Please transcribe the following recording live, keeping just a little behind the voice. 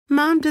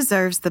Mom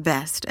deserves the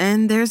best,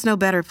 and there's no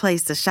better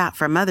place to shop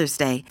for Mother's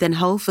Day than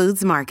Whole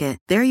Foods Market.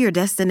 They're your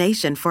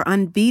destination for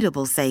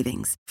unbeatable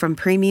savings, from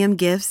premium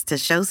gifts to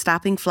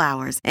show-stopping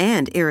flowers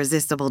and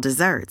irresistible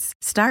desserts.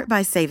 Start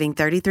by saving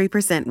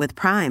 33% with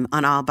Prime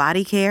on all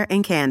body care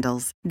and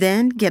candles.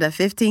 Then get a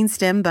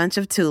 15-stem bunch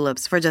of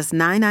tulips for just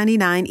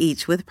 $9.99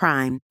 each with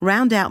Prime.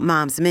 Round out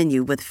Mom's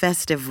menu with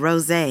festive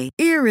rosé,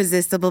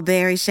 irresistible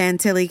berry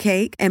chantilly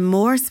cake, and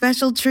more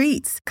special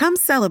treats. Come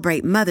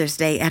celebrate Mother's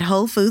Day at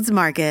Whole Foods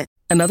Market.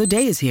 Another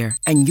day is here,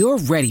 and you're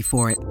ready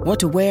for it. What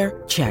to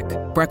wear? Check.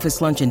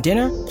 Breakfast, lunch, and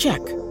dinner? Check.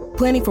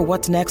 Planning for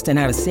what's next and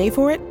how to save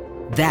for it?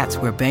 That's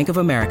where Bank of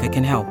America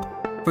can help.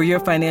 For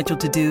your financial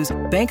to-dos,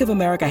 Bank of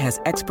America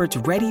has experts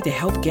ready to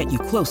help get you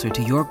closer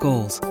to your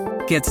goals.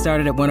 Get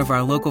started at one of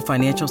our local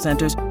financial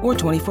centers or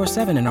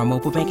 24/7 in our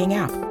mobile banking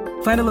app.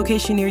 Find a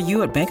location near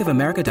you at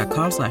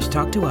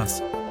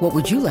bankofamerica.com/talktous. What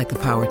would you like the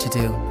power to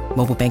do?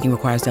 Mobile banking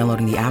requires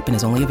downloading the app and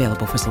is only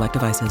available for select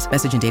devices.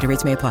 Message and data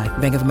rates may apply.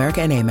 Bank of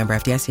America N.A., member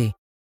FDIC.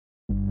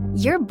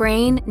 Your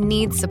brain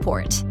needs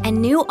support,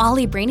 and new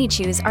Ollie Brainy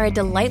Chews are a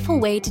delightful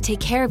way to take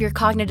care of your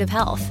cognitive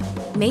health.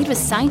 Made with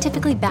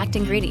scientifically backed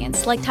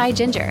ingredients like Thai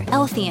ginger,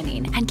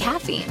 L-theanine, and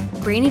caffeine,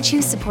 Brainy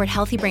Chews support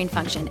healthy brain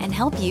function and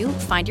help you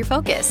find your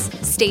focus,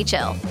 stay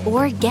chill,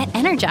 or get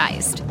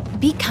energized.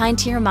 Be kind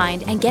to your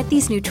mind and get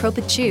these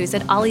nootropic chews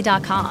at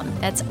ollie.com.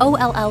 That's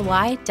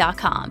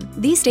OLLY.com.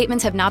 These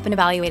statements have not been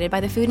evaluated by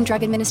the Food and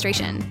Drug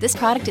Administration. This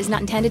product is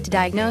not intended to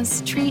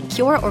diagnose, treat,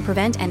 cure, or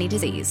prevent any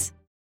disease.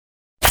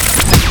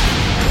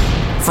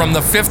 From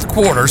the Fifth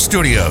Quarter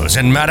Studios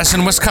in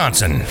Madison,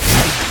 Wisconsin,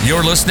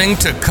 you're listening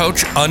to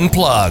Coach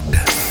Unplugged.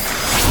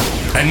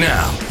 And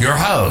now, your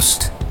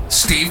host,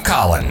 Steve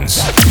Collins.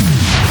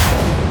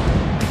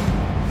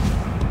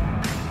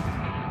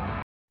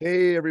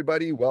 Hey,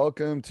 everybody.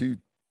 Welcome to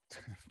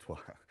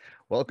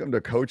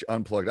Coach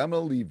Unplugged. I'm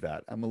going to leave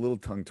that. I'm a little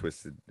tongue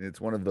twisted.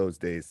 It's one of those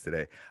days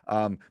today.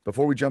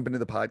 Before we jump into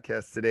the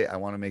podcast today, I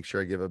want to make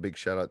sure I give a big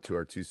shout out to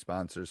our two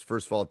sponsors.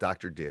 First of all,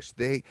 Dr. Dish.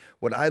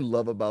 What I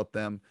love about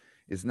them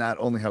is not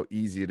only how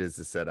easy it is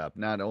to set up,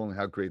 not only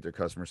how great their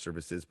customer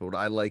service is, but what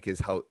I like is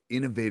how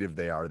innovative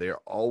they are. They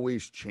are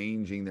always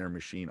changing their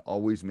machine,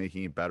 always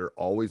making it better,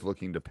 always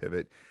looking to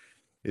pivot.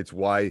 It's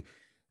why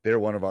they're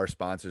one of our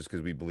sponsors,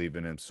 because we believe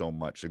in them so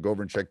much. So go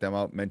over and check them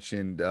out.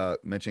 Mention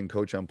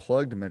Coach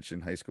Unplugged,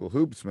 mention High School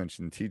Hoops,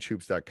 mention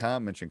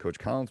teachhoops.com, mention Coach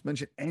Collins,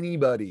 mention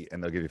anybody,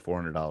 and they'll give you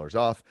 $400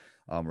 off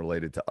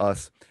related to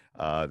us.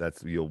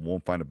 You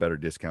won't find a better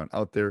discount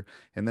out there.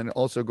 And then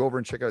also go over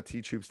and check out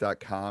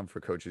teachhoops.com for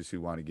coaches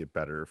who want to get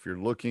better. If you're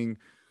looking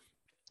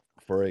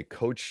for a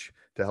coach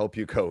to help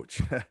you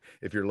coach,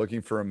 if you're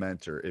looking for a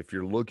mentor, if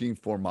you're looking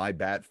for my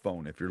bat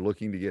phone, if you're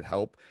looking to get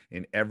help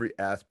in every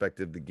aspect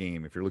of the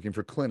game, if you're looking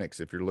for clinics,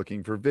 if you're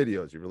looking for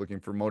videos, if you're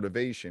looking for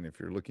motivation, if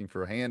you're looking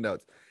for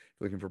handouts, if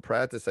you're looking for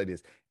practice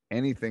ideas,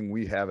 anything,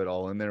 we have it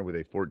all in there with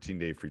a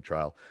 14-day free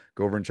trial.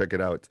 Go over and check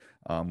it out.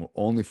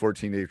 Only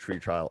 14-day free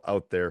trial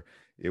out there.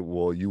 You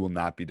will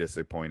not be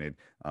disappointed.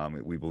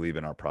 We believe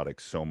in our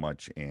products so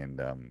much,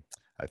 and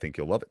I think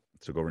you'll love it.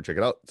 So go over and check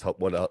it out. It's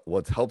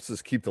what helps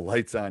us keep the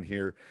lights on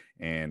here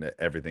and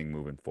everything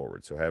moving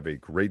forward. So have a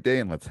great day,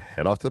 and let's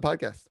head off to the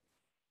podcast.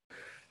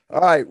 All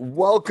right,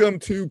 welcome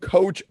to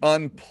Coach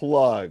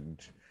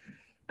Unplugged.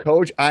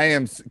 Coach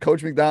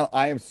McDonald,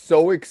 I am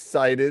so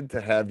excited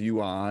to have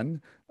you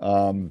on.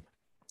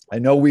 I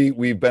know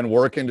we've been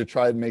working to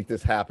try to make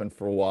this happen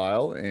for a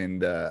while,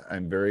 and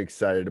I'm very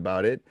excited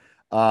about it.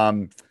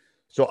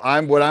 So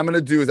what I'm going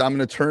to do is I'm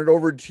going to turn it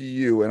over to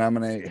you, and I'm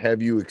going to have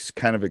you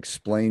kind of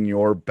explain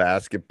your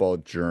basketball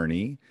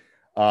journey.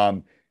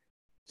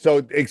 So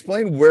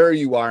explain where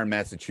you are in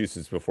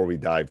Massachusetts before we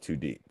dive too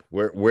deep.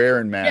 Where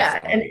in Mass? Yeah,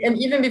 and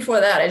even before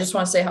that, I just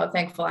want to say how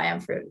thankful I am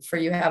for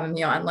you having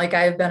me on. Like,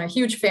 I've been a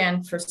huge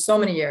fan for so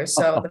many years.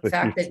 So the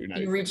fact that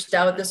you reached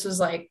out, this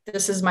is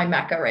my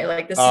Mecca, right?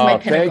 Like, this is my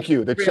pinnacle. Thank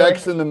you. The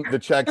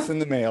checks in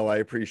the mail. I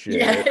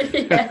appreciate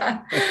it.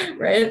 Yeah,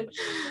 right.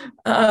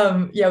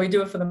 Yeah, we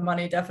do it for the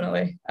money,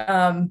 definitely.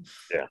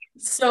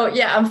 So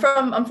yeah, I'm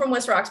from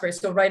West Roxbury,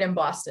 so right in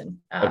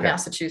Boston,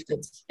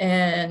 Massachusetts,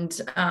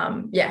 and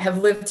have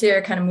lived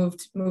here, kind of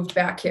moved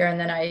back here, and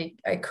then I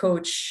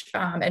coach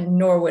at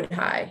Norwood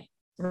High,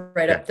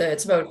 right up there.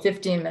 It's about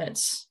 15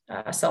 minutes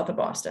south of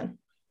Boston.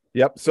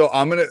 Yep. So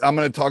I'm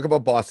gonna talk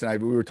about Boston.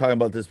 We were talking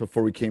about this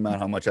before we came out,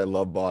 how much I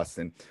love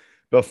Boston.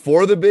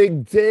 Before the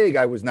big dig,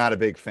 I was not a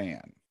big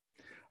fan.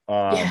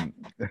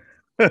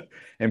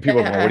 And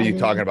people go, what are you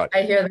talking about?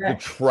 I hear that.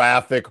 The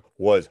traffic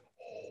was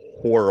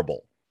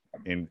horrible.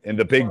 And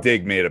the big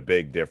dig made a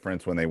big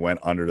difference when they went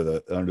under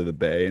the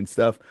bay and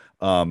stuff.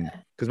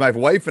 Because my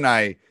wife and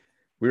I,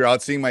 we were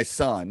out seeing my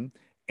son,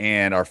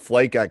 and our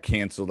flight got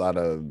canceled out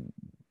of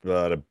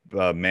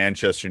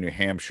Manchester, New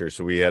Hampshire.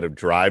 So we had to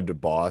drive to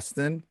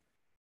Boston.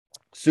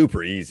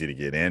 Super easy to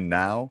get in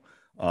now.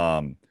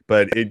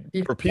 But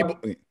for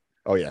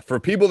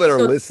people that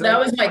are listening. That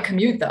was my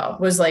commute though,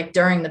 was like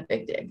during the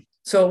big dig.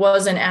 So it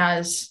wasn't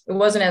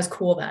as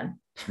cool then.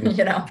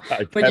 you know,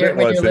 I when bet you're it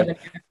when you're wasn't. living.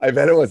 I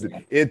bet it wasn't.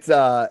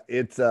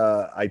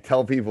 I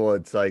tell people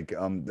it's like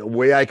the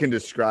way I can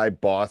describe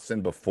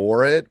Boston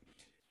before it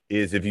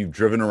is if you've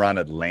driven around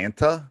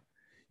Atlanta,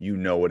 you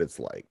know what it's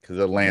like because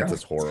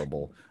Atlanta's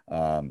horrible.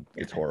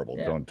 It's horrible.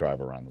 Yeah. Don't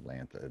drive around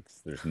Atlanta.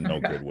 There's no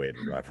good way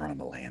to drive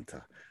around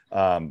Atlanta.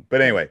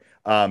 But anyway,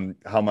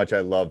 how much I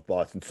love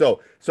Boston.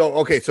 So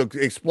okay. So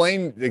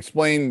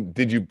explain.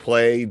 Did you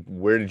play?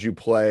 Where did you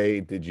play?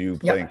 Did you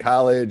play in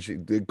college?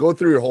 Go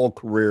through your whole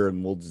career,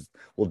 and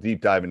we'll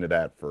deep dive into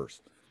that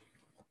first.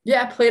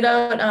 Yeah, I played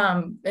out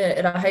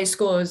at a high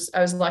school. I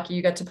was lucky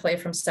you got to play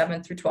from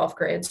 7th through 12th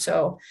grade.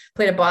 So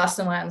played at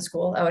Boston Latin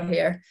School out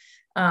here.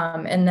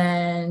 And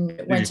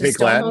then went to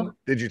Stonehill.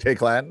 Did you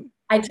take Latin?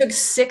 I took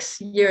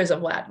 6 years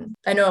of Latin.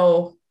 I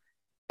know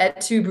et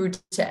tu Brute.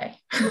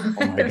 Oh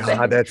my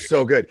God, that's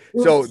so good.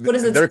 So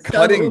they're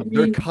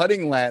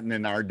cutting Latin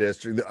in our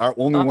district. Our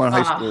only one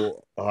high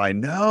school. Oh, I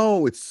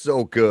know, it's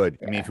so good.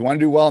 Yeah. I mean, if you want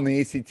to do well in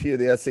the ACT or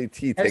the SAT,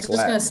 take Latin.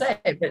 I was just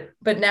going to say,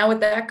 but now with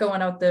that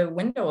going out the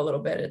window a little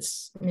bit,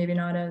 it's maybe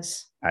not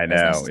as. I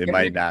know it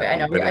might not. I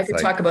know. I could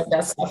talk about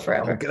that stuff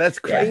forever. Okay, that's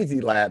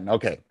crazy, Latin.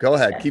 Okay, go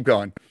ahead, keep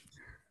going.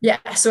 Yeah.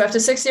 So after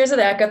 6 years of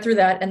that, got through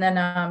that, and then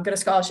got a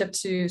scholarship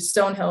to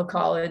Stonehill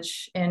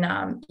College in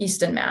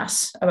Easton,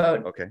 Mass,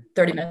 about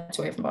 30 minutes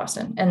away from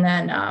Boston. And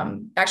then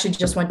actually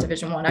just went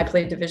Division I. I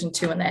played Division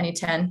II in the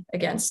NE10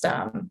 against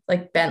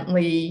like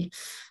Bentley,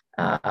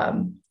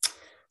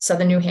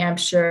 Southern New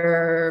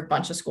Hampshire, a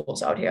bunch of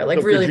schools out here. Like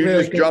so really, did you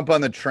really just jump on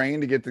the train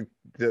to get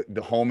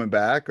the home and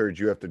back, or did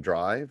you have to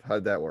drive? How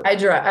did that work? I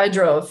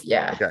drove.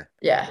 Yeah. Okay.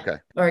 Yeah. Okay.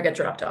 Or I got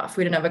dropped off.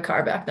 We didn't have a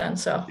car back then.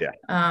 So yeah,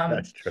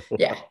 that's true.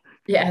 Yeah.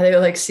 Yeah, they were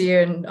like, see you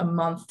in a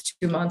month,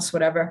 2 months,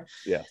 whatever.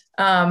 Yeah.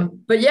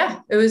 But yeah,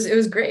 it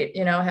was great.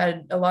 You know,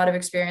 had a lot of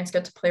experience,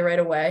 got to play right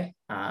away.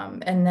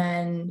 And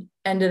then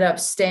ended up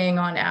staying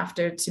on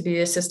after to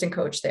be assistant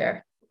coach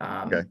there.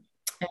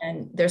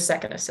 And their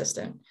second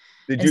assistant.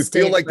 Did you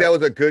feel like that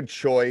was a good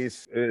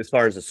choice as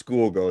far as the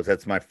school goes?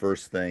 That's my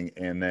first thing.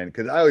 And then,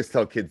 because I always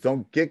tell kids,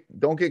 don't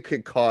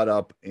get caught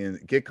up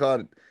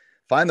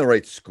find the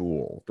right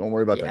school. Don't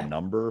worry about the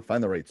number.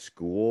 Find the right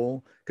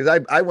school.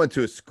 Because I went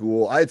to a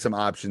school. I had some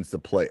options to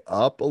play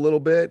up a little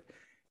bit,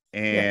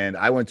 and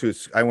I went to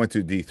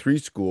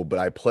D3 school, but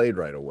I played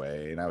right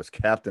away, and I was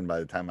captain by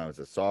the time I was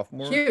a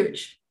sophomore.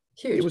 Huge.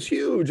 It was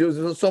huge. It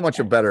was so much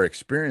a better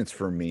experience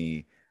for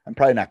me. I'm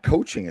probably not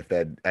coaching if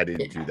I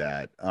didn't do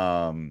that.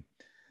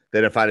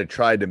 That if I'd have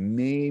tried to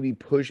maybe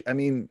push. I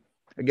mean,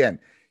 again.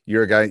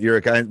 You're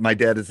a guy. My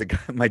dad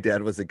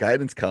was a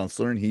guidance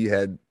counselor, and he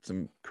had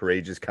some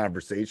courageous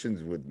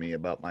conversations with me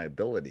about my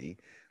ability.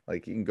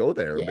 Like, you can go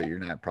there, but you're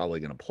not probably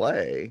going to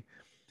play.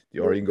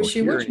 You can go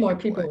here. Wish more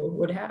people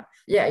would have.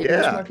 Yeah.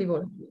 Wish more people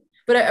would.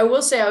 But I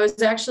will say I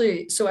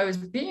was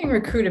being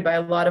recruited by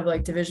a lot of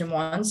like Division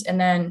I's, and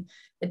then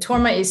I tore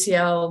my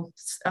ACL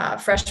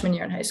freshman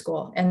year in high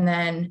school, and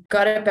then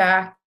got it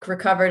back,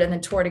 recovered, and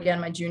then tore it again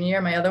my junior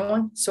year, my other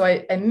one. So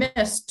I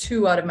missed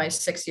 2 out of my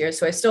 6 years.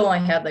 So I still only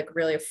had like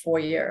really a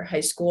 4-year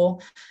high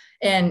school.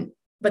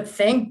 But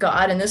thank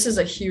God, and this is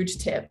a huge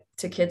tip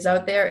to kids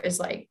out there, is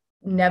like,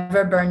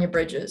 never burn your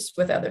bridges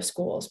with other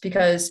schools,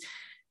 because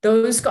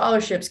those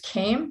scholarships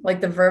came, like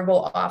the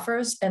verbal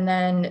offers, and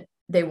then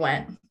they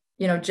went,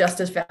 you know, just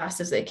as fast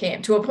as they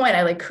came, to a point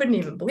I like couldn't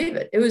even believe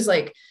it. It was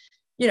like,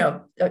 you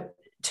know,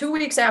 2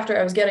 weeks after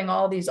I was getting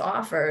all these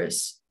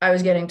offers, I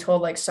was getting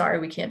told like, sorry,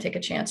 we can't take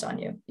a chance on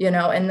you, you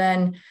know. And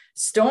then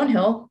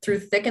Stonehill, through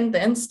thick and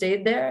thin,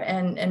 stayed there,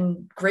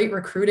 and great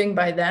recruiting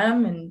by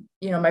them. And,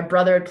 you know, my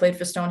brother had played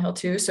for Stonehill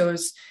too. So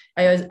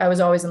I was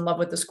always in love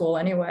with the school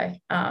anyway.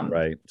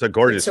 Right. It's a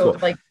gorgeous school.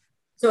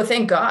 So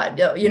thank God,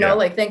 you know,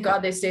 like, thank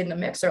God they stayed in the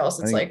mix, or else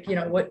it's like, you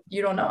know, what,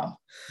 you don't know.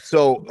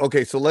 So,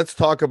 okay. So let's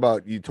talk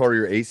about, you tore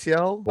your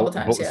ACL. Couple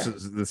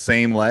times, the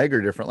same leg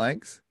or different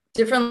legs?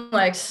 Different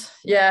legs.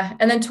 Yeah.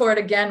 And then tore it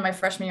again my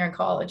freshman year in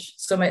college.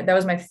 So that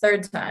was my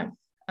 3rd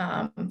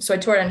time. So I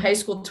tore it in high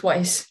school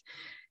twice.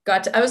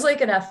 I was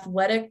like an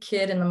athletic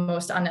kid in the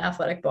most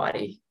unathletic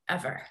body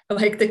ever.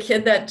 Like the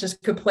kid that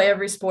just could play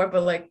every sport,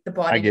 but like the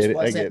body just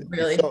wasn't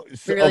really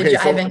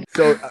jiving.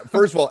 So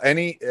first of all,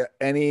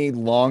 any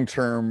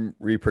long-term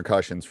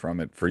repercussions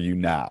from it for you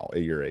now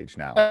at your age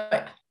now?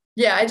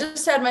 Yeah, I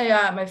just had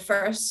my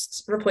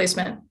first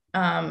replacement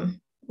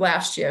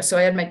last year. So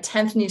I had my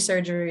 10th knee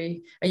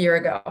surgery a year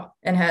ago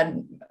and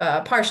had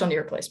a partial knee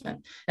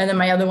replacement. And then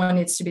my other one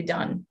needs to be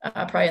done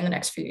probably in the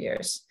next few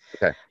years.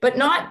 Okay. But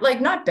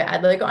not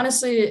bad. Like,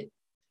 honestly,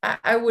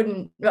 I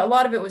wouldn't, a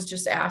lot of it was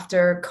just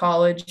after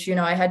college, you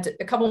know, I had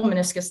a couple of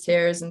meniscus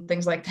tears and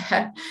things like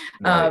that.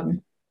 Right.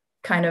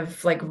 Kind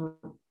of like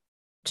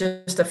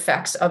just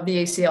effects of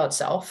the ACL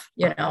itself,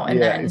 you know,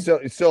 and then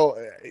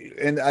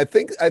and I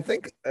think at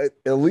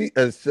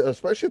least,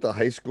 especially at the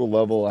high school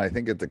level, I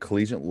think at the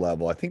collegiate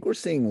level, I think we're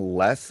seeing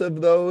less of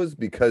those,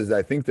 because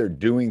I think they're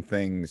doing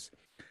things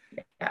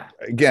Yeah.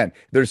 Again,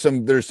 there's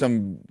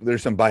some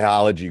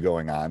biology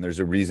going on. There's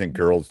a reason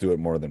girls do it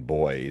more than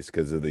boys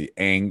because of the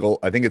angle.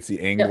 I think it's the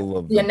angle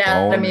of the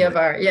anatomy of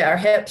our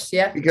hips.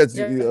 Yeah. Because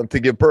yeah. To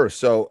give birth.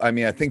 So I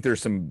mean, I think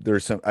there's some,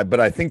 but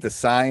I think the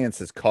science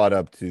has caught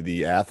up to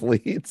the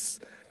athletes.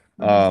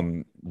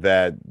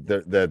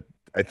 That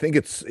I think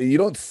you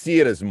don't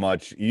see it as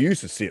much. You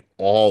used to see it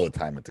all the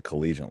time at the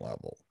collegiate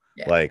level.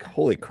 Yeah. Like,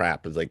 holy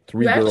crap, it's like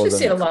three girls. You actually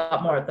see it a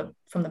lot more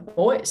from the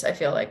boys, I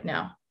feel like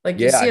now. Like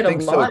you yeah, see it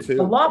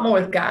a lot more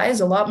with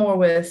guys, a lot more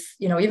with,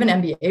 even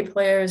NBA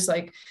players,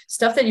 like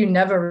stuff that you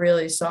never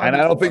really saw. And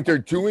before. I don't think they're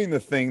doing the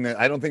thing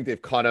I don't think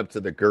they've caught up to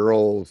the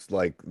girls.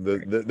 Like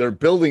they're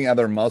building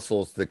other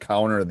muscles to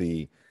counter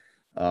to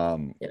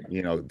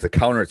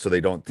counter it so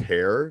they don't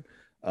tear.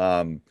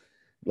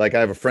 Like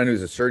I have a friend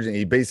who's a surgeon.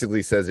 He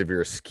basically says if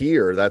you're a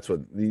skier, that's what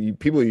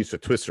people used to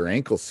twist their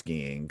ankle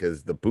skiing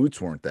because the boots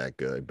weren't that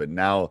good. But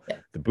now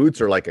the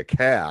boots are like a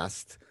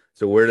cast.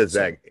 So where does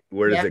it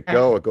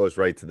go? It goes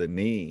right to the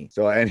knee.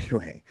 So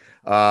anyway,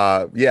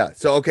 yeah.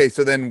 So, okay.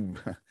 So then,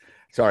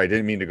 sorry, I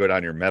didn't mean to go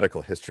down your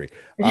medical history.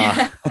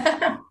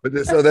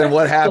 So then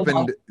what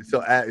happened?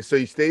 So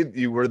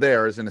you were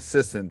there as an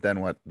assistant. Then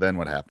what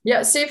happened?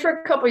 Yeah. Stayed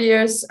for a couple of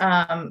years.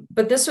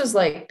 But this was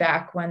like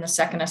back when the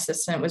second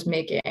assistant was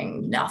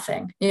making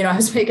nothing, I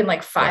was making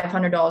like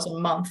 $500 a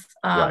month,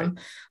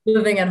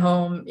 living at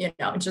home,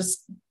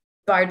 just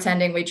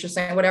bartending,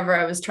 waitressing, whatever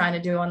I was trying to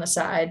do on the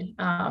side.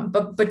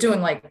 But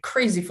doing like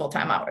crazy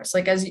full-time hours,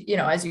 like, as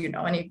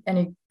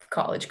any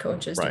college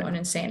coach is doing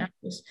insane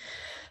hours.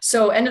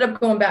 So ended up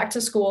going back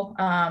to school,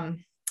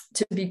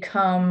 to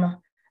become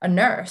a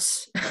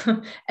nurse.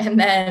 And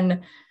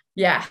then,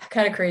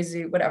 kind of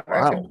crazy, whatever.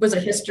 Wow. I was a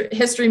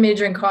history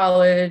major in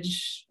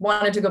college,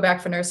 wanted to go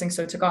back for nursing.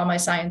 So I took all my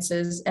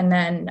sciences. And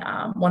then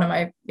one of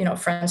my,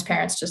 friends'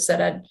 parents just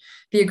said I'd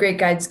be a great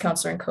guidance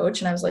counselor and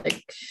coach. And I was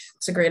like,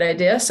 it's a great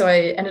idea. So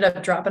I ended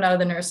up dropping out of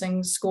the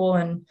nursing school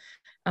and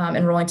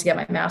enrolling to get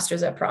my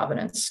master's at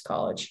Providence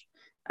College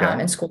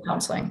in school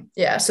counseling.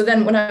 Yeah. So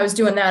then when I was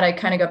doing that, I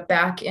kind of got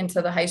back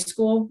into the high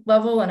school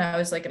level, and I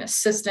was like an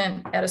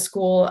assistant at a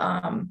school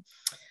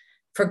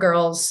for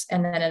girls,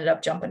 and then ended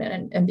up jumping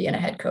in and being a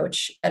head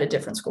coach at a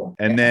different school.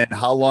 And then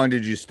how long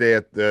did you stay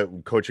at the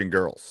coaching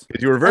girls?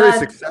 Because you were very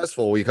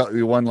successful.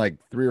 We won like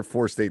 3 or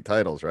 4 state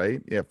titles,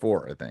 right? Yeah,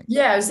 4, I think.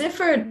 Yeah, I was there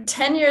for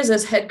 10 years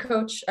as head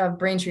coach of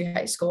Braintree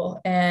High School.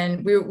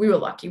 And we were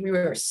lucky. We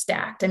were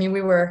stacked. I mean,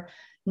 we were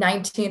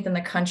 19th in the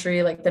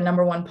country, like the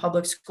 #1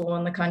 public school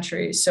in the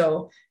country.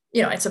 So,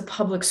 it's a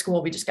public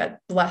school. We just got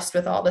blessed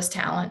with all this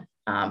talent.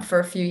 For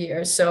a few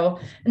years. So,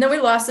 and then we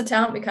lost the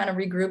talent. We kind of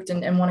regrouped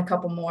and won a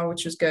couple more,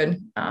 which was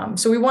good.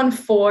 So we won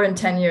 4 in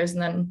 10 years.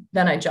 And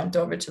then I jumped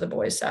over to the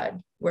boys side,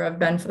 where I've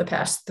been for the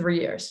past 3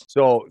 years.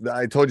 So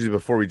I told you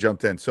before we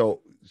jumped in. So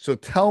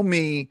tell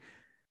me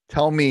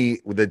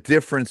the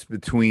difference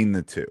between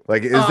the two.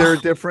 Like, is there a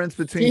difference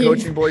between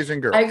coaching boys and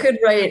girls?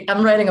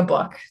 I'm writing a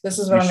book. This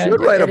is what I'm going to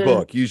do. You should write a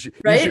book. You should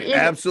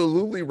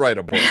absolutely write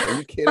a book. Are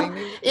you kidding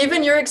me?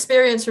 Even your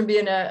experience from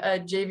being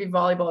a JV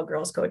volleyball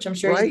girls coach, I'm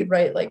sure you could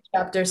write like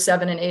chapter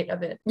 7 and 8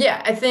 of it.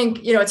 Yeah. I think,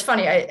 it's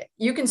funny.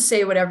 You can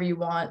say whatever you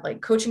want,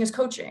 like coaching is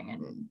coaching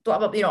and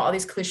blah, blah, all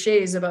these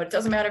cliches about it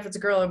doesn't matter if it's a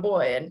girl or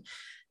boy. And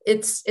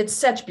it's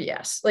such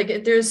BS.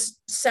 Like there's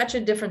such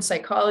a different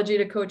psychology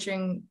to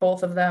coaching,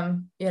 both of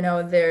them.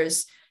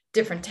 There's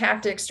different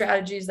tactics,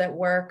 strategies that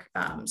work.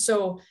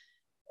 So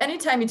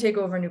anytime you take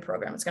over a new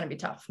program, it's going to be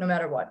tough no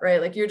matter what,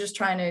 right? Like you're just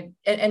trying to,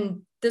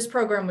 and this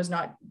program was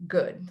not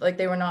good. Like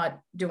they were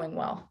not doing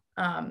well.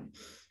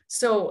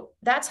 So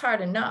that's hard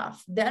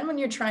enough. Then when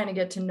you're trying to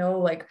get to know,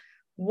 like,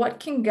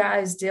 what can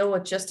guys deal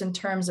with just in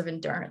terms of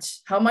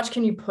endurance? How much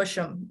can you push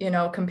them,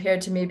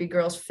 compared to maybe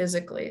girls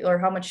physically, or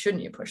how much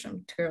shouldn't you push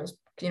them to girls,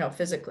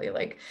 physically?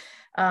 Like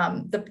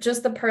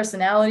the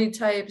personality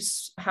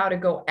types, how to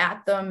go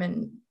at them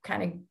and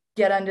kind of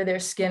get under their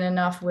skin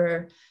enough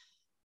where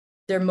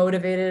they're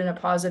motivated in a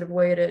positive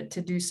way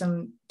to do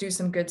some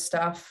good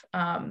stuff.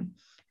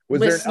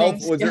 Was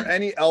there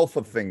any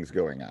alpha things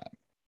going on?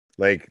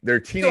 Like they're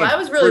teenage. So I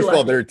was really first of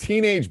all, they're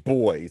teenage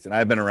boys, and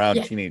I've been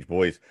around teenage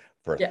boys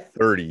for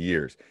 30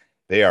 years.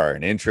 They are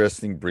an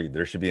interesting breed.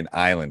 There should be an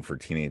island for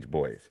teenage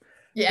boys.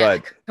 Yeah.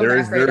 But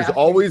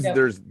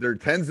there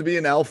tends to be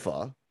an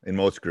alpha in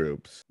most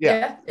groups.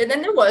 Yeah. And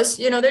then there was,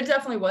 there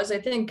definitely was, I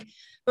think,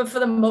 but for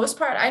the most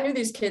part, I knew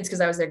these kids because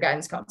I was their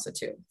guidance counselor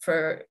too,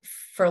 for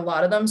a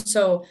lot of them.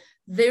 So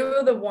they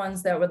were the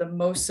ones that were the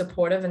most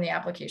supportive in the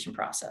application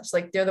process.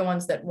 Like they're the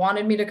ones that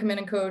wanted me to come in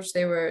and coach.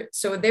 They were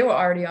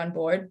already on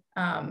board.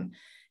 And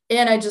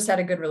I just had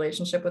a good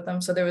relationship with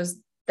them. So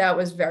that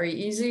was very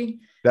easy.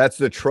 That's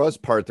the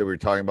trust part that we were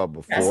talking about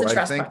before. That's the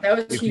trust part. That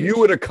was if huge. You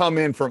would have come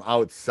in from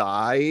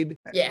outside,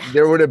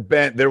 there would have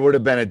been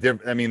a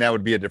different, that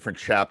would be a different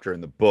chapter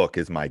in the book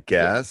is my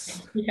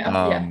guess.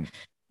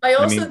 I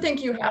also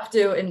think you have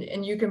to,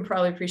 and you can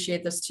probably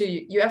appreciate this too.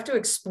 You have to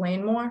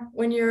explain more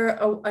when you're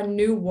a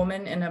new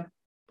woman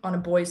on a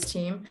boys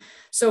team.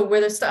 So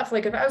where the stuff,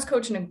 like if I was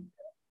coaching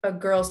a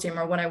girls team,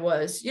 or when I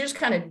was, you just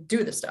kind of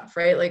do the stuff,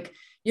 right? Like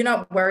you're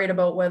not worried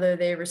about whether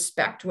they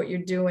respect what you're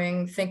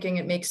doing, thinking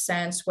it makes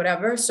sense,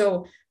 whatever.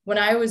 So when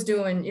I was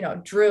doing,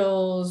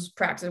 drills,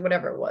 practice,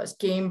 whatever it was,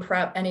 game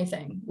prep,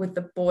 anything with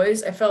the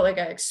boys, I felt like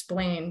I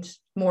explained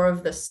more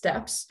of the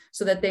steps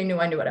so that they knew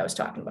I knew what I was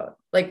talking about.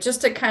 Like,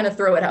 just to kind of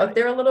throw it out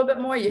there a little bit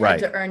more, you had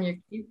to earn your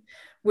keep.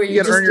 Where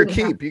you got to earn your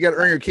keep. You got to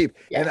earn your keep.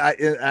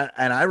 Yeah.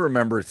 And I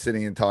remember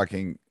sitting and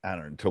talking, I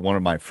don't know, to one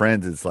of my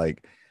friends. It's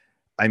like,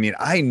 I mean,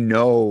 I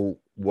know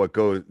what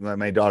goes.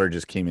 My daughter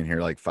just came in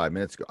here like 5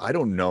 minutes ago. I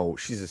don't know.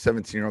 She's a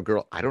 17-year-old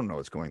girl. I don't know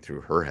what's going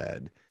through her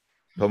head.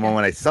 But when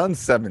my son's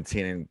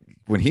 17 and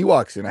when he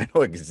walks in, I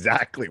know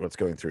exactly what's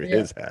going through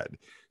his head.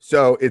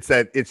 So it's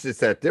just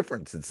that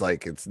difference. It's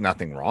like, it's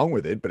nothing wrong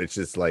with it, but it's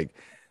just like,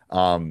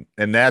 and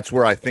that's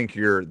where I think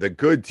the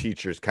good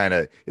teachers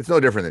it's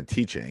no different than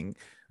teaching.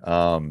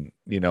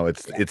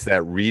 It's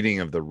that reading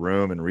of the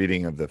room and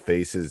reading of the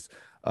faces.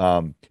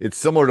 It's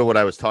similar to what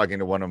I was talking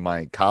to one of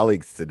my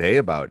colleagues today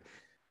about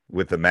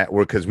with the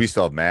because we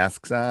still have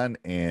masks on,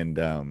 and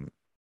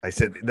I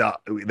said, no,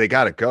 they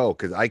got to go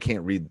because I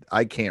can't read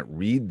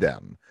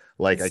them.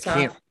 Like I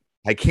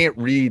can't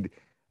read.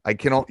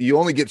 You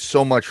only get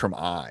so much from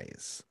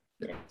eyes.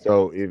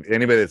 So if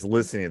anybody that's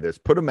listening to this,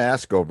 put a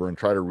mask over and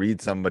try to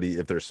read somebody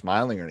if they're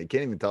smiling, or you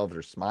can't even tell if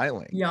they're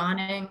smiling.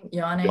 Yawning.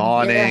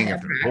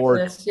 If they're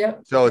bored.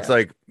 So it's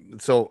like,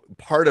 so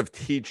part of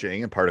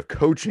teaching and part of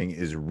coaching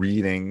is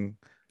reading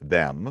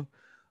them.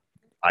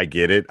 I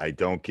get it. I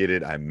don't get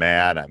it. I'm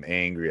mad. I'm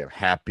angry. I'm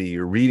happy.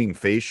 You're reading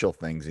facial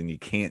things and you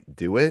can't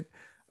do it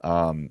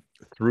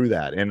through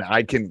that. And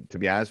to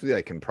be honest with you,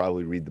 I can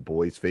probably read the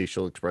boys'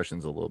 facial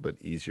expressions a little bit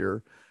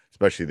easier,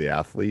 especially the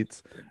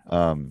athletes.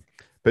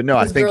 But no,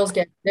 I think girls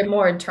they're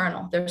more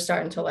internal. They're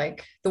starting to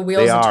like the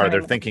wheels.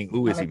 They're thinking,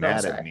 "Ooh, is he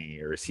mad at me,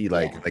 or is he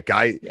like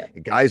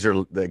guys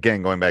are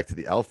again going back to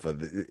the alpha."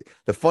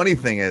 The funny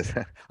thing is,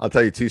 I'll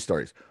tell you two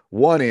stories.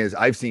 One is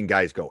I've seen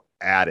guys go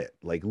at it,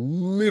 like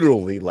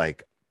literally,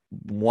 like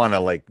want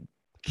to like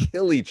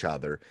kill each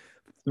other.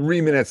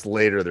 3 minutes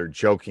later, they're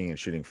joking and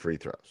shooting free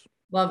throws.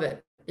 Love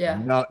it.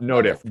 Yeah.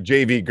 No different.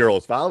 JV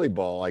girls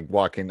volleyball. Like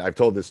I've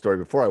told this story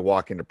before. I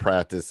walk into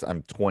practice.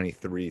 I'm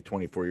 23,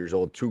 24 years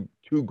old. Two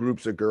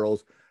groups of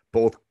girls,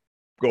 both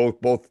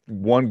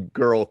one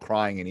girl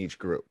crying in each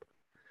group.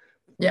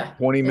 Yeah.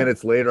 20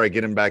 minutes later, I get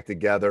them back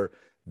together.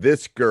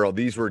 This girl,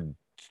 these were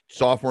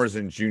sophomores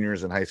and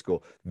juniors in high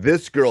school.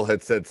 This girl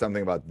had said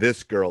something about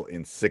this girl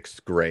in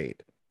 6th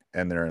grade,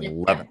 and they're in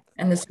 11th.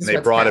 And they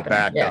brought it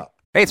back up.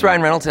 Hey, it's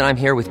Ryan Reynolds, and I'm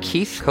here with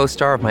Keith,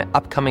 co-star of my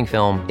upcoming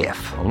film,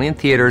 If, only in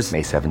theaters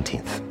May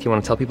 17th. Do you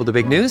want to tell people the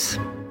big news?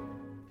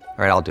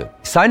 All right, I'll do it.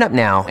 Sign up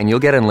now and you'll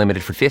get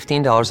unlimited for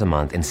 $15 a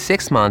month and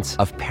 6 months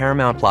of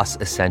Paramount Plus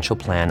Essential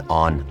Plan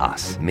on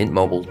us.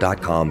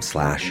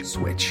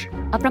 MintMobile.com/switch.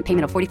 Upfront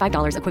payment of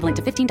 $45 equivalent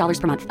to $15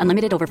 per month.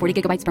 Unlimited over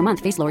 40 gigabytes per month.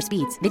 Face lower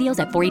speeds. Videos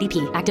at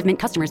 480p. Active Mint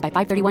customers by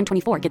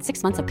 531.24 get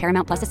 6 months of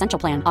Paramount Plus Essential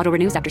Plan. Auto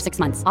renews after 6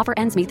 months. Offer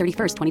ends May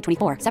 31st,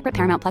 2024. Separate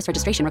Paramount Plus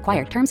registration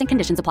required. Terms and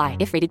conditions apply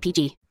if rated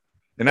PG.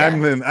 And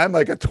I'm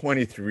like a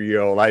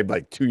 23-year-old. I'm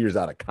like 2 years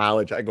out of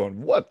college. I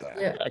going, what the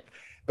heck?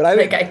 But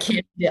I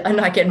can't. I'm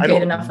not getting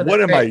paid enough for that.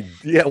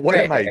 What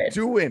am I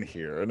doing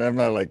here? And I'm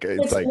not like.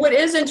 It's like what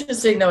is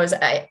interesting though is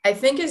I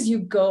think as you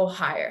go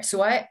higher.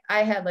 So I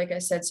had, like I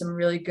said, some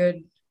really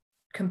good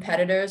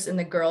competitors in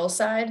the girls'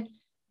 side.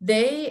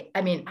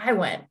 I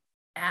went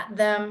at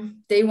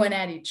them. They went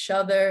at each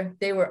other.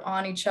 They were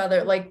on each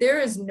other. Like there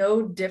is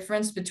no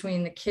difference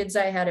between the kids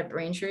I had at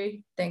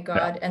Braintree, thank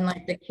God, and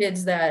like the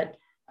kids that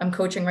I'm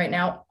coaching right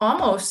now.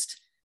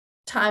 Almost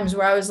times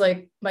where I was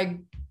like,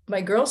 my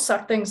girls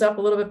suck things up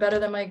a little bit better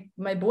than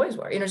my boys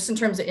were, just in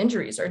terms of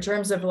injuries or in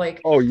terms of like.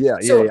 Oh yeah.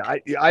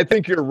 I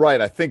think you're right.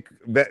 I think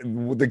that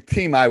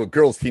the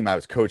girls team I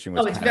was coaching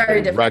was it's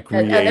very different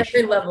at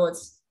every level. It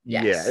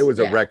was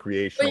a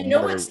recreational.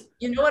 But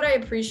you know what I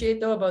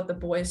appreciate though about the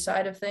boys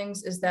side of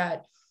things is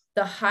that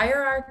the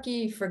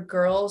hierarchy for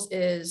girls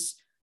is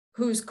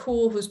who's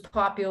cool, who's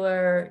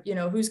popular,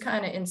 who's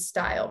kind of in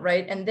style,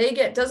 right? And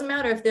doesn't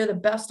matter if they're the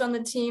best on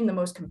the team, the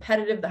most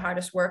competitive, the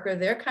hardest worker,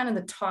 they're kind of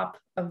the top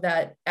of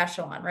that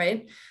echelon,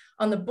 right?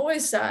 On the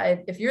boys'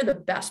 side, if you're the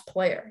best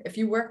player, if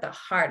you work the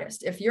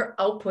hardest, if your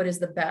output is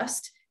the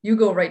best, you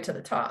go right to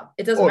the top.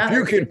 It doesn't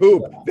matter. If you can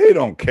hoop, they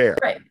don't care.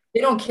 Right.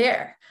 They don't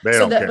care.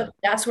 But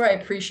that's where I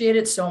appreciate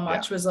it so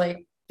much was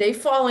like, they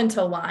fall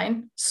into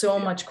line so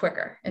much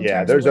quicker.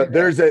 There's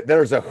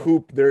a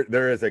hoop.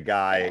 There is a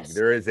guy. Yes.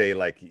 There is a,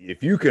 like,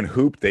 if you can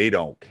hoop, they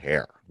don't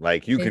care.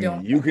 Like you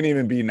can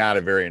even be not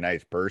a very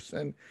nice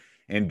person.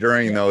 And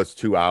during those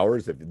 2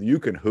 hours, if you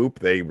can hoop,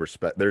 they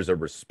respect, there's a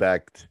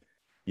respect.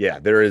 Yeah.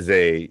 There's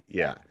a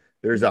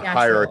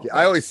hierarchy.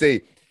 I always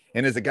say,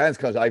 and as a guidance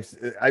coach, I've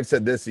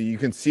said this, so you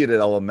can see it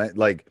at element,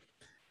 like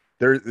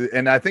there,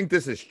 and I think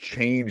this has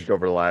changed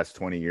over the last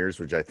 20 years,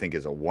 which I think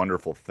is a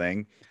wonderful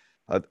thing.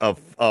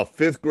 A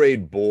fifth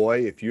grade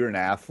boy, if you're an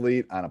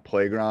athlete on a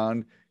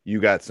playground,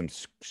 you got some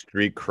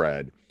street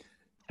cred.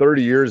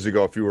 30 years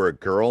ago, if you were a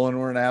girl and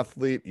were an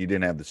athlete, you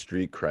didn't have the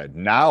street cred.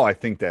 Now I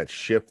think that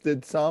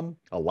shifted a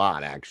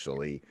lot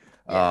actually.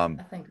 I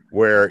think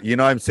where, you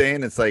know what I'm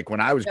saying? It's like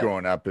when I was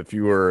growing up, if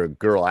you were a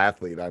girl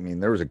athlete, I mean,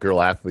 there was a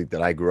girl athlete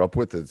that I grew up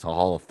with. It's a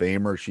Hall of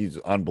Famer. She's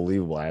an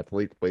unbelievable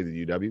athlete, played at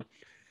UW.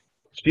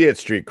 She had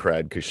street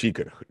cred because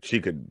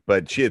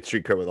but she had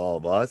street cred with all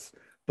of us.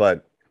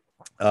 But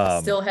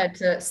still had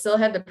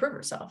to prove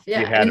herself.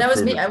 Yeah. I mean, that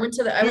was me. I went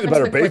to the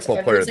courts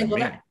every single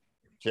day.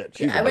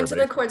 I went to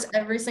the courts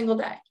every single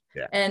day.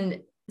 Yeah.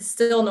 And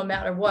still, no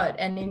matter what,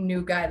 any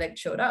new guy that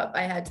showed up,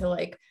 I had to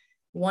like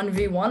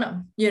 1v1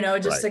 him,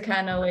 just to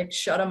kind of like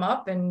shut him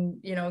up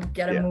and,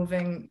 get him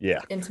moving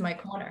into my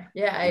corner.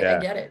 Yeah, I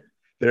get it.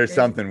 There's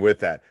something with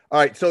that. All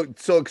right. So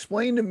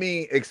explain to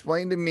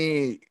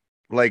me,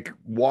 like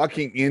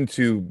walking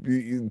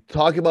into,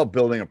 talk about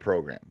building a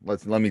program.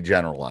 Let me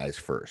generalize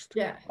first.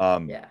 Yeah.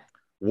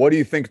 What do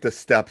you think the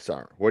steps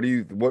are?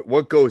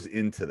 What goes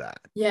into that?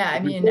 Yeah, I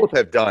mean, we both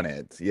have done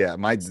it. Yeah,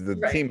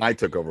 the team I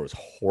took over was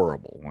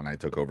horrible when I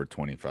took over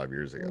 25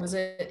 years ago. Was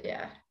it?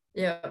 Yeah.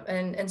 Yeah.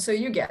 And so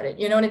you get it,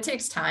 and it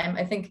takes time.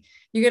 I think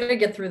you got to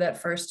get through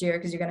that first year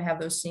because you're going to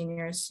have those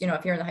seniors,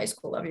 if you're in the high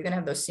school level, you're going to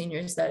have those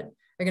seniors that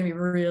are going to be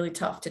really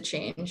tough to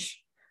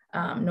change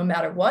no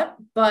matter what,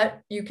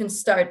 but you can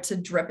start to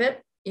drip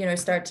it,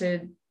 start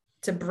to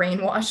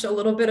brainwash a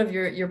little bit of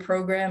your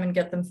program and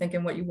get them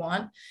thinking what you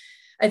want.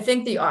 I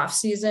think the off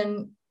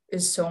season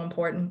is so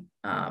important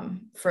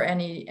for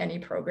any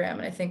program.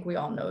 And I think we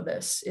all know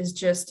this is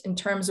just in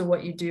terms of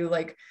what you do.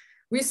 Like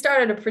we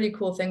started a pretty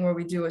cool thing where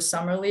we do a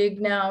summer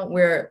league now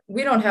where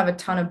we don't have a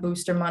ton of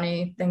booster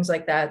money, things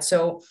like that.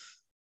 So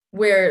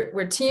where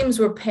teams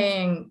were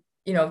paying,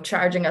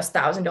 charging us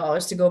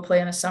 $1,000 to go play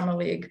in a summer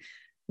league,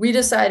 we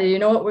decided, you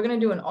know what, we're going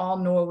to do an all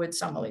Norwood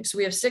summer league. So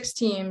we have 6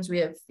 teams. We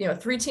have,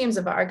 3 teams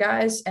of our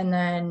guys, and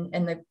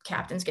the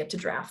captains get to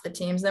draft the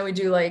teams. Then we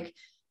do like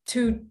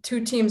two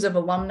teams of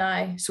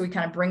alumni. So we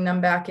kind of bring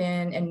them back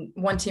in, and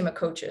 1 team of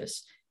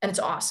coaches, and it's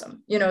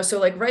awesome. So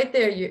like right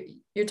there,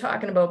 you're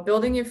talking about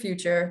building your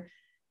future.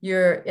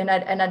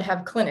 I'd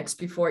have clinics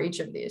before each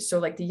of these. So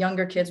like the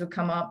younger kids would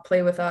come up,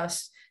 play with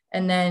us.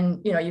 And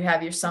then, you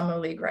have your summer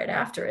league right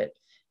after it.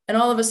 And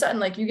all of a sudden,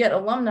 like you get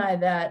alumni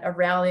that are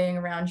rallying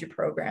around your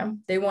program.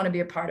 They want to be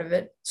a part of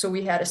it. So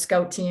we had a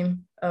scout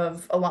team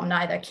of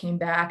alumni that came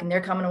back, and they're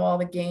coming to all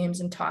the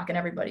games and talking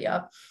everybody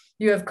up.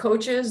 You have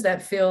coaches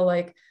that feel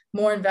like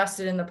more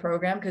invested in the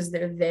program because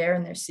they're there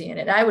and they're seeing it.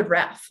 And I would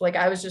ref, like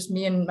I was just,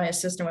 me and my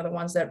assistant were the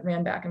ones that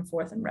ran back and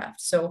forth and ref.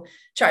 So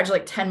charged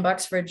like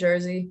 $10 for a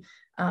jersey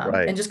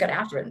and just got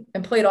after it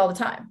and played all the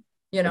time.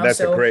 I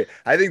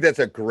think that's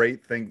a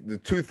great thing. The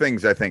 2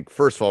 things, I think,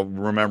 first of all,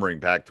 remembering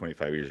back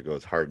 25 years ago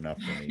is hard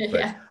enough for me.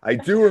 But I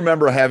do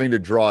remember having to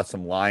draw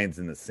some lines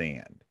in the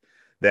sand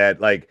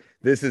that like,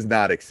 this is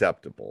not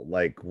acceptable.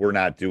 Like, we're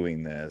not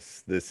doing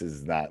this. This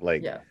is not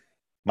like,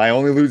 my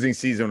only losing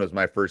season was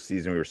my first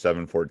season. We were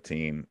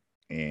 7-14.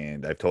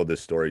 And I've told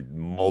this story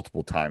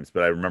multiple times,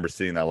 but I remember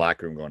sitting in that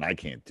locker room going, I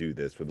can't do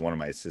this, with one of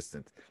my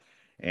assistants.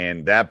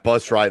 And that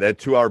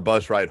 2-hour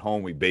bus ride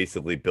home, we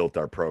basically built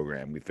our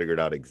program. We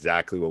figured out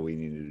exactly what we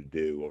needed to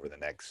do over the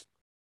next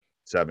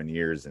 7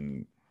 years.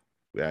 And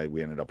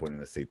we ended up winning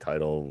the state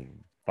title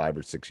 5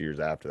 or 6 years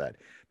after that.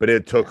 But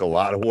it took a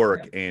lot of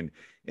work. And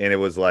it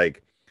was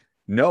like,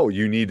 no,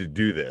 you need to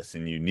do this,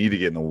 and you need to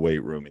get in the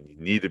weight room, and you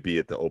need to be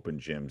at the open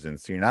gyms. And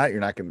so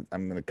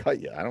I'm going to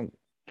cut you.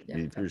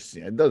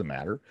 It doesn't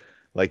matter.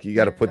 Like you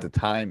got to put the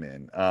time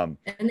in. And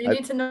they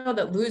need to know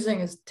that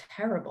losing is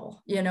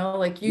terrible.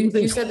 Like you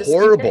said, this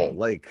horrible.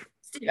 Like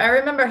Steve, I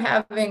remember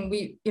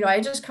I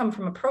just come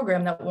from a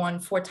program that won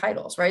 4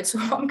 titles, right? So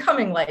I'm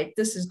coming like,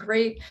 this is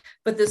great.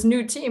 But this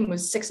new team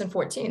was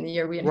 6-14 the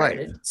year we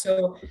inherited. Right.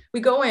 So we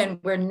go in,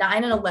 we're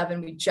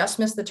 9-11. We just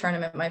missed the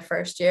tournament my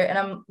first year. And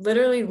I'm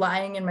literally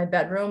lying in my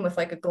bedroom with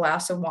like a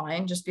glass of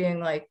wine, just being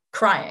like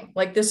crying.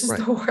 Like, this is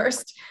the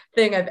worst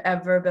thing I've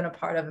ever been a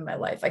part of in my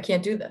life. I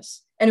can't do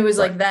this. And it was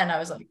like, then I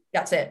was like,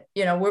 that's it.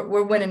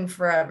 We're winning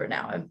forever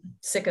now. I'm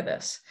sick of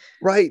this.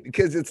 Right.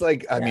 Because it's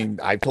like, I mean,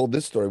 I've told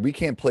this story. We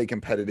can't play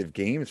competitive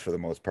games for the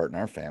most part in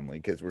our family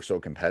because we're so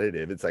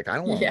competitive. It's like, I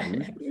don't want to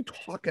lose. What are you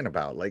talking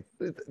about? Like,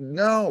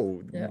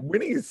 no,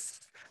 winning is,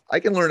 I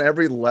can learn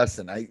every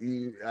lesson.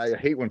 I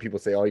hate when people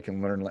say, oh, you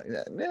can learn.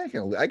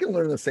 I can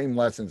learn the same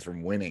lessons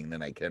from winning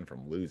than I can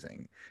from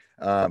losing.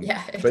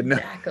 But no,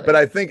 but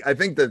I think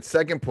the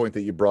second point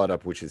that you brought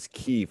up, which is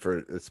key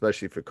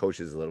especially for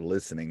coaches that are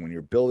listening, when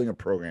you're building a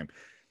program,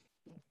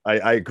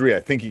 I agree. I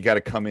think you got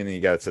to come in and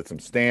you got to set some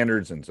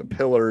standards and some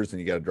pillars, and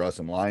you got to draw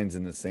some lines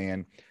in the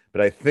sand.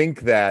 But I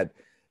think that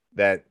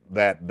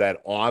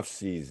off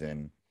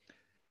season,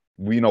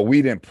 we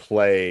didn't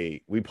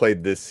play. We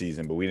played this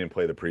season, but we didn't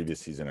play the previous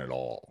season at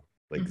all.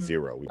 Like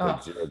zero. We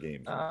played 0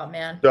 games. Oh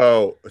man.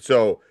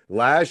 So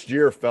last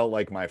year felt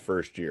like my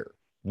first year.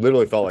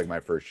 Literally felt like my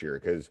first year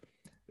because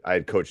I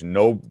had coached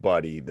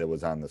nobody that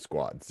was on the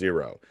squad.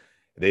 0.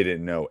 They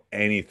didn't know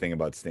anything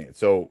about staying.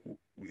 So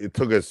it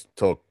took us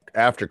till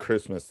after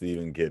Christmas to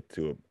even get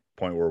to a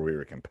point where we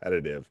were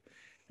competitive.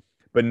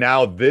 But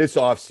now this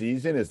off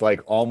season is like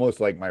almost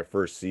like my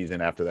first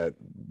season after that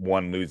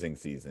one losing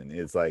season.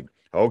 It's like,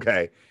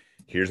 okay,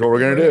 here's what we're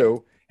going to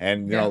do.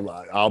 And, you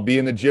know, I'll be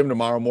in the gym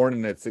tomorrow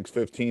morning at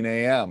 6:15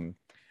 a.m.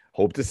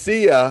 Hope to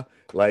see ya.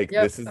 Like,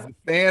 this is the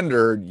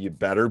standard. You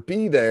better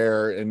be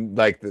there. And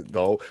like,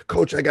 the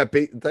coach, I got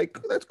like,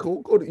 that's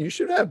cool. You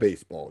should have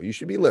baseball. You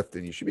should be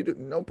lifting. You should be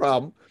doing, no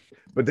problem.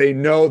 But they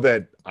know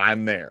that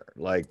I'm there.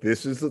 Like,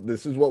 this is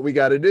what we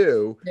got to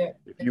do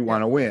if you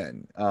want to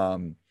win.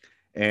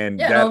 And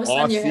that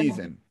off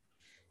season.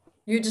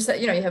 You just,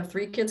 you know, you have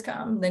 3 kids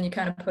come, then you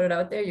kind of put it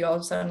out there. You all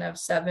of a sudden have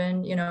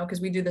 7, you know, because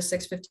we do the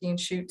 6:15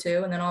 shoot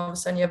too. And then all of a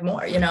sudden you have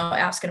more, you know,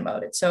 asking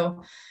about it.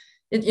 So,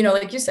 you know,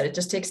 like you said, it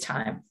just takes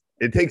time.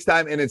 It takes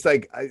time. And it's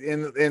like,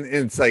 and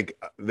it's like,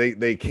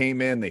 they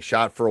came in, they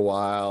shot for a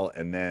while,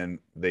 and then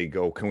they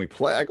go, can we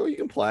play? I go, you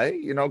can play,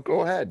 you know,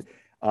 go ahead.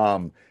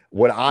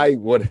 Where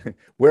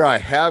I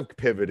have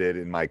pivoted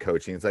in my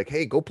coaching, it's like,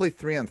 hey, go play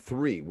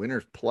 3-on-3,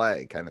 winners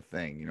play kind of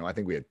thing. You know, I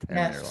think we had 10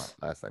 there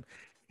last time.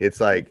 It's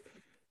like,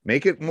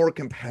 make it more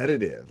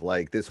competitive.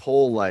 Like, this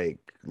whole, like,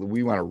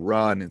 we want to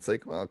run. It's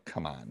like, well,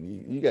 come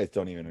on, you guys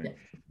don't even.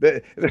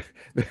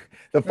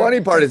 The funny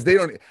part is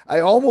I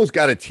almost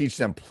got to teach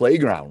them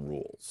playground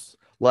rules.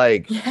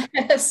 Like,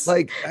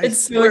 like it's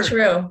so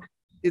true.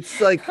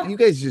 It's like, you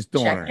guys just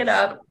don't. Check it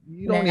up.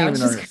 You don't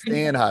even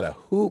understand how to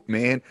hoop,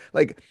 man.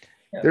 Like,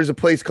 there's a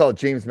place called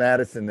James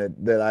Madison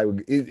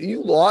that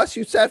you lost,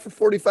 you sat for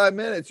 45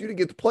 minutes, you didn't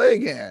get to play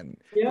again.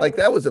 Like,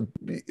 that was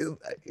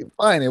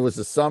fine. It was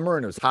the summer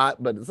and it was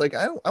hot, but it's like,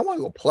 I want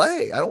to go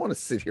play. I don't want to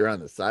sit here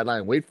on the sideline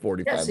and wait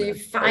 45 minutes. So you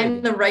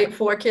find the right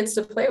 4 kids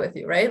to play with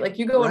you, right? Like,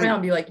 you go around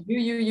and be like,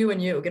 you, and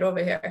you, get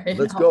over here.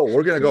 Let's go.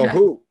 We're going to go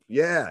hoop.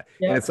 Yeah.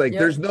 And it's like,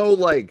 there's no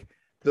like,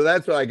 so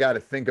that's what I got to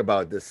think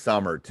about this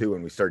summer too.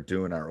 When we start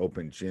doing our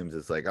open gyms,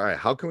 it's like, all right,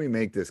 how can we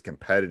make this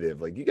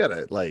competitive? Like, you got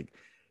to, like,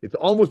 it's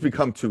almost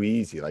become too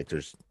easy. Like,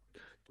 there's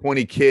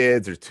 20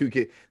 kids, there's 2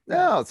 kids.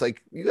 No, it's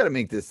like, you got to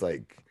make this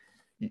like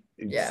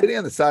sitting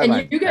on the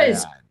sideline. And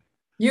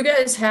you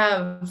guys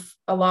have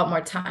a lot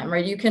more time,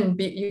 right? You can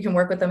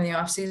work with them in the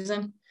off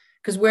season,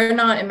 because we're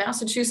not in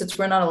Massachusetts.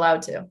 We're not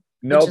allowed to.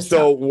 Nope.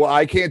 So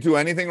I can't do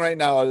anything right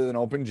now other than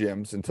open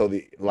gyms until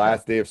the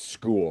last day of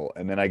school.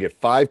 And then I get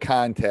 5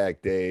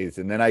 contact days,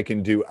 and then I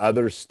can do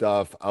other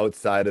stuff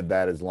outside of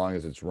that, as long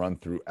as it's run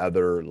through as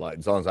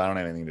long as I don't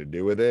have anything to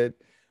do with it.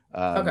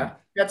 Okay.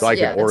 So I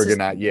can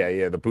organize.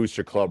 The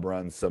booster club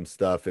runs some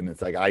stuff, and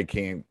it's like, I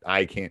can't,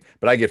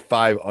 but I get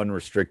 5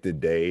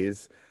 unrestricted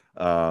days.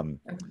 And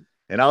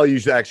I'll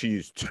actually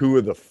use 2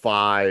 of the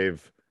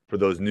 5 for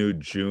those new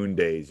June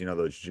days, you know,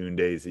 those June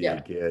days that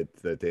you get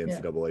that the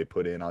NCAA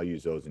put in. I'll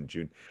use those in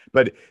June.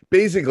 But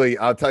basically,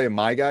 I'll tell you,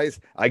 my guys,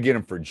 I get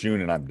them for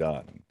June and I'm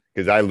done,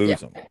 because I lose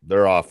them.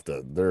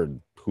 They're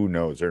who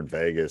knows, they're in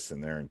Vegas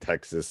and they're in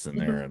Texas and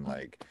they're in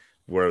like,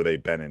 where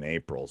they've been in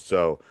April.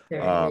 So,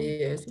 so,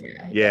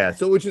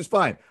 which is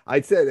fine.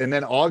 I said, and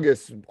then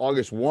August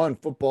 1,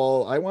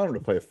 football, I want them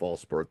to play a fall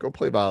sport. Go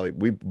play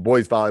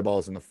boys volleyball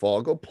is in the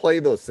fall. Go play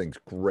those things.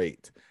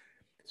 Great.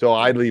 So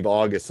I'd leave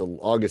August. So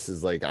August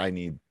is like, I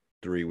need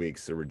 3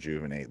 weeks to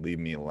rejuvenate, leave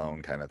me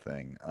alone kind of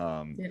thing.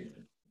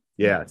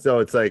 So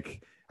it's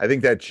like, I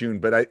think that's June,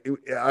 but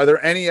are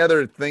there any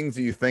other things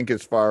that you think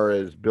as far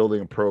as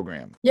building a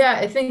program? Yeah,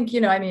 I think, you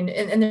know, I mean,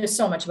 and there's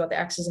so much about the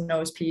X's and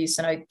O's piece,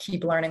 and I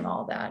keep learning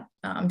all that,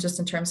 just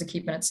in terms of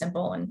keeping it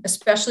simple, and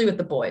especially with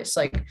the boys.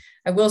 Like,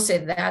 I will say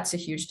that's a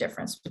huge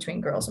difference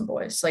between girls and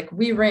boys. Like,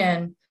 we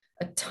ran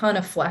a ton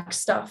of flex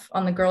stuff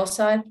on the girls'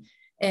 side,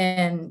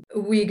 and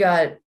we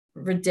got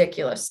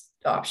ridiculous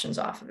options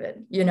off of it,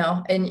 you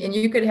know, and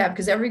you could have,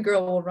 because every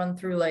girl will run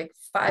through like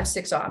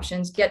 5-6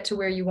 options, get to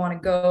where you want to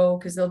go,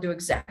 because they'll do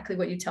exactly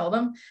what you tell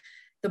them.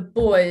 The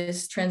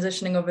boys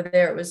transitioning over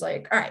there, it was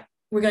like, all right,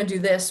 we're going to do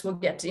this, we'll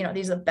get to, you know,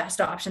 these are the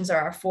best options,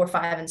 are our 4,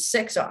 5, and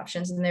 6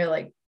 options, and they're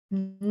like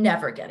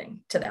never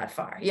getting to that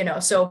far, you know.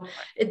 So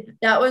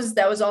that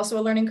was also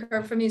a learning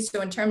curve for me.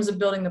 So in terms of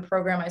building the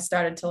program, I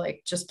started to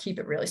like just keep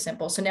it really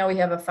simple. So now we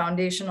have a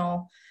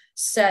foundational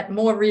set,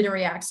 more read and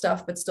react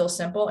stuff, but still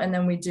simple, and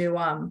then we do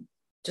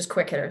just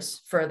quick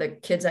hitters for the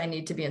kids I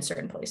need to be in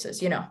certain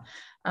places, you know.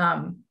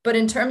 But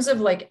in terms of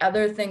like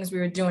other things we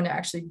were doing to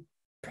actually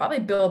probably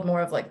build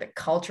more of like the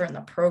culture in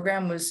the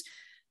program, was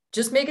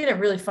just making it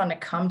really fun to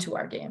come to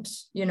our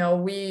games. You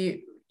know,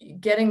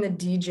 getting the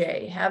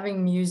DJ,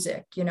 having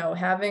music, you know,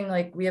 having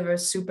like, we have a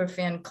super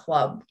fan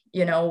club,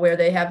 you know, where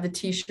they have the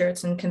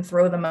t-shirts and can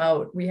throw them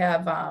out. We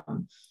have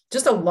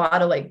just a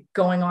lot of like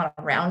going on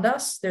around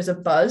us. There's a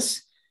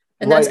buzz.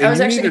 And that's, I was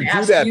actually going to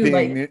ask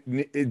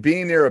you,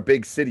 being near a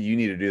big city, you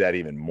need to do that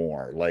even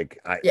more. Like,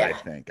 I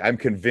think, I'm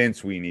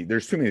convinced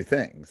there's too many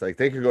things. Like,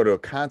 they could go to a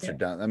concert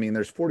down. I mean,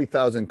 there's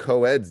 40,000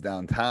 co-eds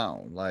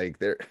downtown. Like,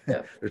 there's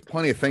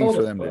plenty of things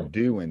for them to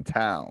do in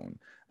town.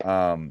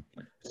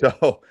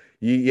 So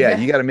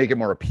you got to make it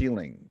more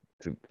appealing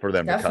for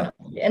them to come.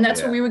 And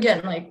that's what we were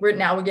getting. Like, we're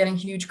getting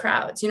huge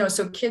crowds, you know,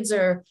 so kids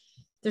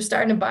they're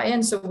starting to buy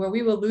in. So where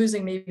we were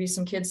losing maybe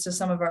some kids to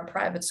some of our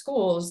private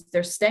schools,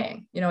 they're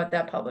staying, you know, at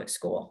that public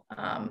school,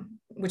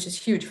 which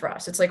is huge for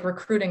us. It's like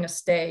recruiting a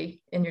stay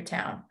in your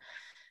town.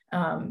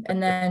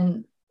 And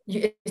then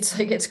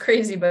it's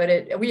crazy,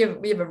 but we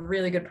have a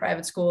really good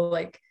private school,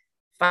 like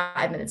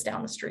 5 minutes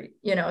down the street,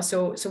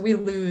 so we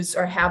lose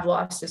or have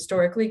lost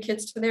historically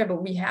kids to there,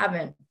 but we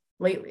haven't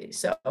lately.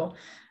 So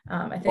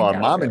I think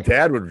mom and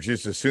dad would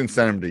just as soon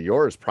send them to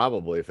yours,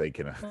 probably, if they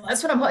can. Well,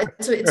 that's what I'm like.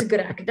 It's a good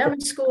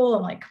academic school.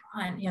 I'm like,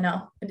 come on, and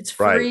it's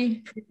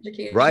free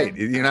education. Right.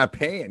 You're not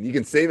paying. You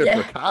can save it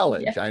for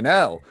college. Yeah. I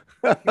know.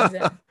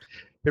 Exactly.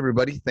 Hey,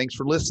 everybody, thanks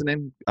for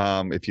listening.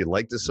 If you'd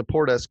like to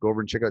support us, go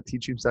over and check out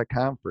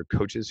teachhoops.com for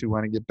coaches who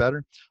want to get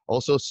better.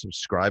 Also,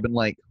 subscribe and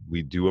like.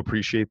 We do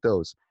appreciate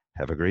those.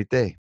 Have a great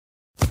day.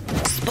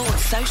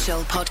 Sports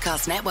Social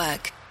Podcast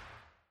Network.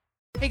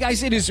 Hey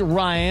guys, it is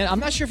Ryan. I'm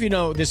not sure if you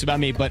know this about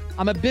me, but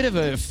I'm a bit of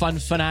a fun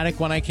fanatic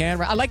when I can.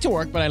 I like to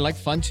work, but I like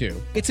fun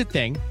too. It's a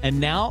thing. And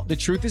now the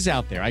truth is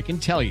out there. I can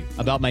tell you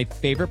about my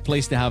favorite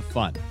place to have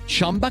fun.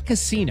 Chumba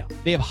Casino.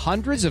 They have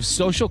hundreds of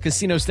social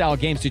casino style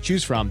games to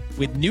choose from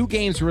with new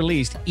games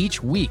released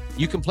each week.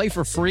 You can play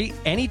for free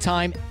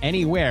anytime,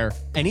 anywhere.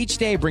 And each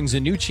day brings a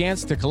new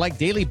chance to collect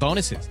daily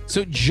bonuses.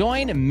 So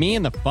join me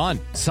in the fun.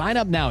 Sign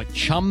up now at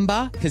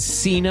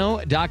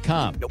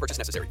ChumbaCasino.com. No purchase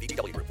necessary.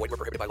 VGW Group. Void where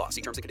prohibited by law.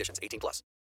 See terms and conditions. 18+.